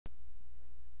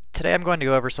Today I'm going to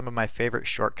go over some of my favorite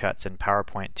shortcuts in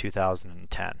PowerPoint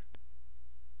 2010.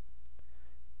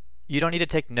 You don't need to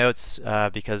take notes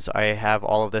because I have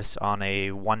all of this on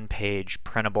a one-page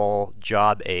printable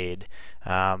job aid,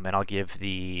 and I'll give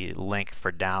the link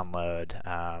for download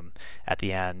at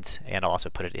the end, and I'll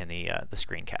also put it in the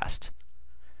screencast.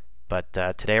 But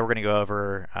today we're going to go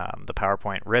over the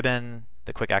PowerPoint ribbon,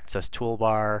 the quick access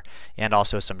toolbar, and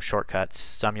also some shortcuts.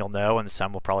 Some you'll know and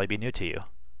some will probably be new to you.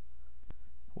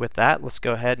 With that, let's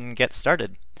go ahead and get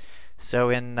started. So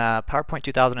in PowerPoint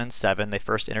 2007, they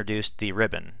first introduced the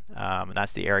ribbon, and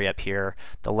that's the area up here.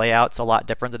 The layout's a lot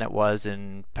different than it was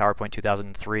in PowerPoint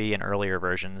 2003 and earlier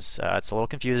versions. It's a little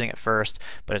confusing at first,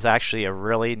 but it's actually a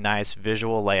really nice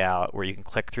visual layout where you can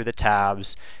click through the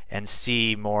tabs and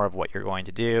see more of what you're going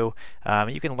to do.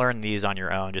 You can learn these on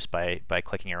your own just by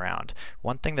clicking around.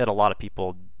 One thing that a lot of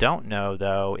people don't know,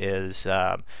 though, is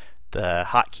the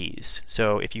hotkeys.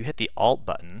 So if you hit the Alt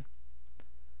button,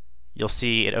 you'll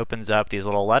see it opens up these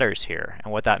little letters here,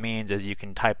 and what that means is you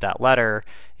can type that letter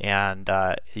and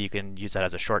you can use that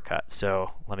as a shortcut.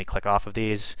 So let me click off of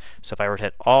these. So if I were to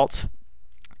hit Alt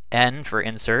N for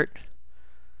insert,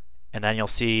 and then you'll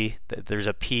see that there's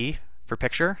a P for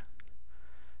picture,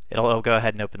 it'll go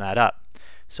ahead and open that up.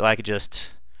 So I could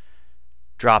just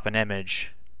drop an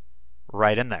image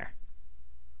right in there.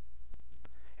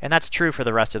 And that's true for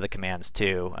the rest of the commands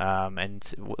too. And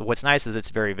what's nice is it's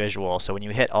very visual. So when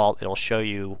you hit Alt, it'll show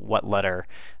you what letter.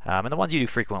 And the ones you do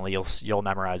frequently, you'll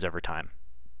memorize over time.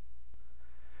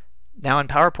 Now in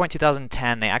PowerPoint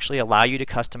 2010, they actually allow you to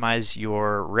customize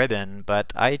your ribbon,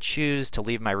 but I choose to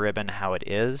leave my ribbon how it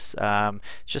is,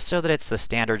 just so that it's the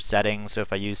standard settings. So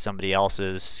if I use somebody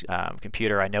else's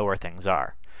computer, I know where things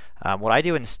are. What I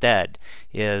do instead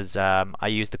is I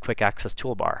use the quick access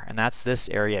toolbar, and that's this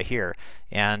area here,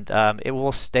 and it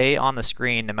will stay on the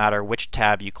screen no matter which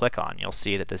tab you click on. You'll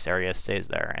see that this area stays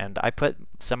there, and I put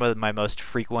some of my most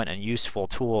frequent and useful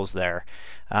tools there.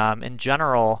 In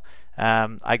general,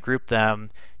 I group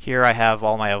them. Here I have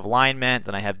all my alignment,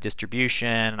 then I have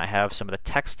distribution, I have some of the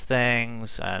text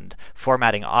things and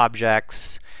formatting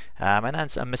objects, and then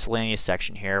a miscellaneous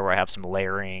section here where I have some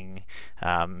layering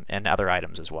and other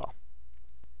items as well.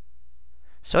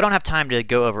 So I don't have time to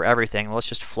go over everything. Let's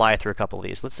just fly through a couple of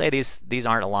these. Let's say these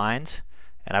aren't aligned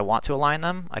and I want to align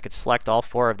them. I could select all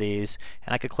four of these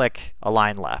and I could click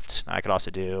Align Left. I could also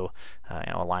do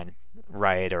Align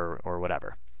Right or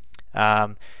whatever.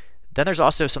 Then there's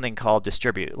also something called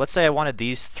Distribute. Let's say I wanted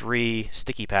these three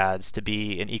sticky pads to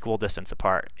be an equal distance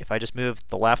apart. If I just move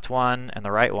the left one and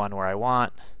the right one where I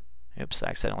want, oops, I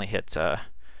accidentally hit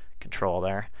Control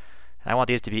there, and I want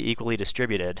these to be equally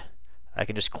distributed, I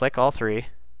can just click all three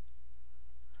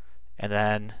and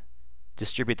then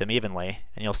distribute them evenly,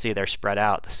 and you'll see they're spread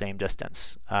out the same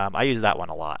distance. I use that one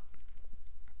a lot.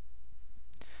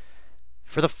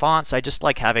 For the fonts, I just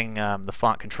like having the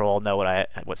font control know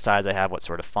what size I have, what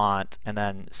sort of font, and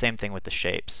then same thing with the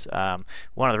shapes.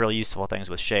 One of the really useful things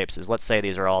with shapes is, let's say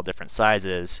these are all different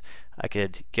sizes. I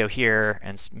could go here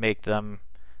and make them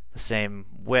the same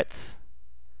width,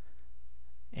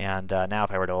 and now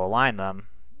if I were to align them,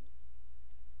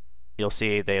 you'll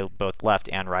see they both left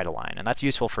and right align, and that's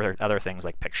useful for other things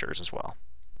like pictures as well.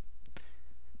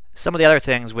 Some of the other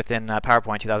things within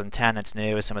PowerPoint 2010 that's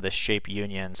new is some of the shape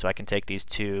union. So I can take these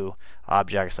two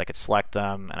objects, I could select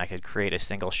them, and I could create a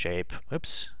single shape.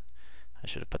 Oops, I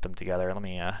should have put them together. Let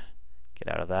me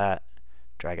get out of that,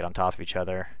 drag it on top of each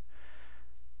other,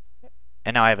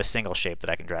 and now I have a single shape that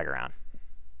I can drag around.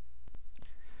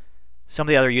 Some of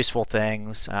the other useful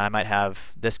things, I might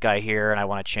have this guy here and I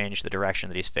want to change the direction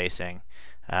that he's facing.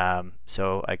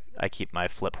 So I keep my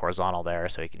flip horizontal there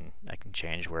so I can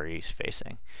change where he's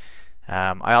facing.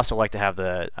 I also like to have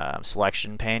the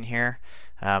selection pane here.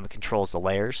 It controls the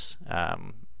layers,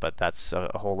 but that's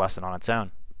a whole lesson on its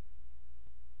own.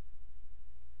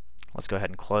 Let's go ahead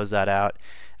and close that out.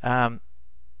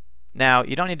 Now,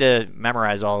 you don't need to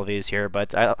memorize all of these here,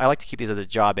 but I like to keep these as a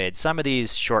job aid. Some of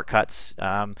these shortcuts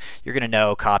you're going to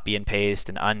know, copy and paste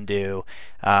and undo,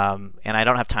 and I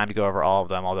don't have time to go over all of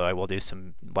them, although I will do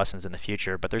some lessons in the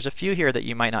future. But there's a few here that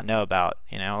you might not know about,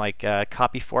 like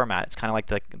copy format. It's kind of like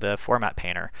the format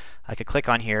painter. I could click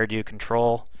on here, do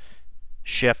Control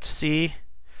Shift C,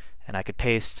 and I could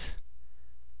paste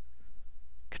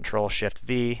Control Shift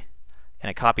V, and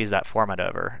it copies that format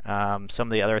over. Some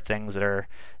of the other things that are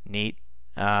neat,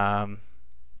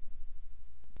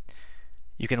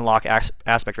 you can lock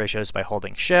aspect ratios by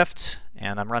holding Shift,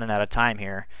 and I'm running out of time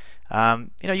here. You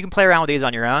can play around with these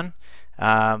on your own.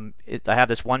 I have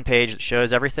this one page that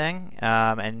shows everything,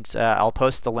 and I'll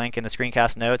post the link in the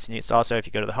screencast notes, and it's also, if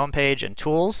you go to the home page and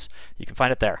Tools, you can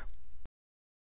find it there.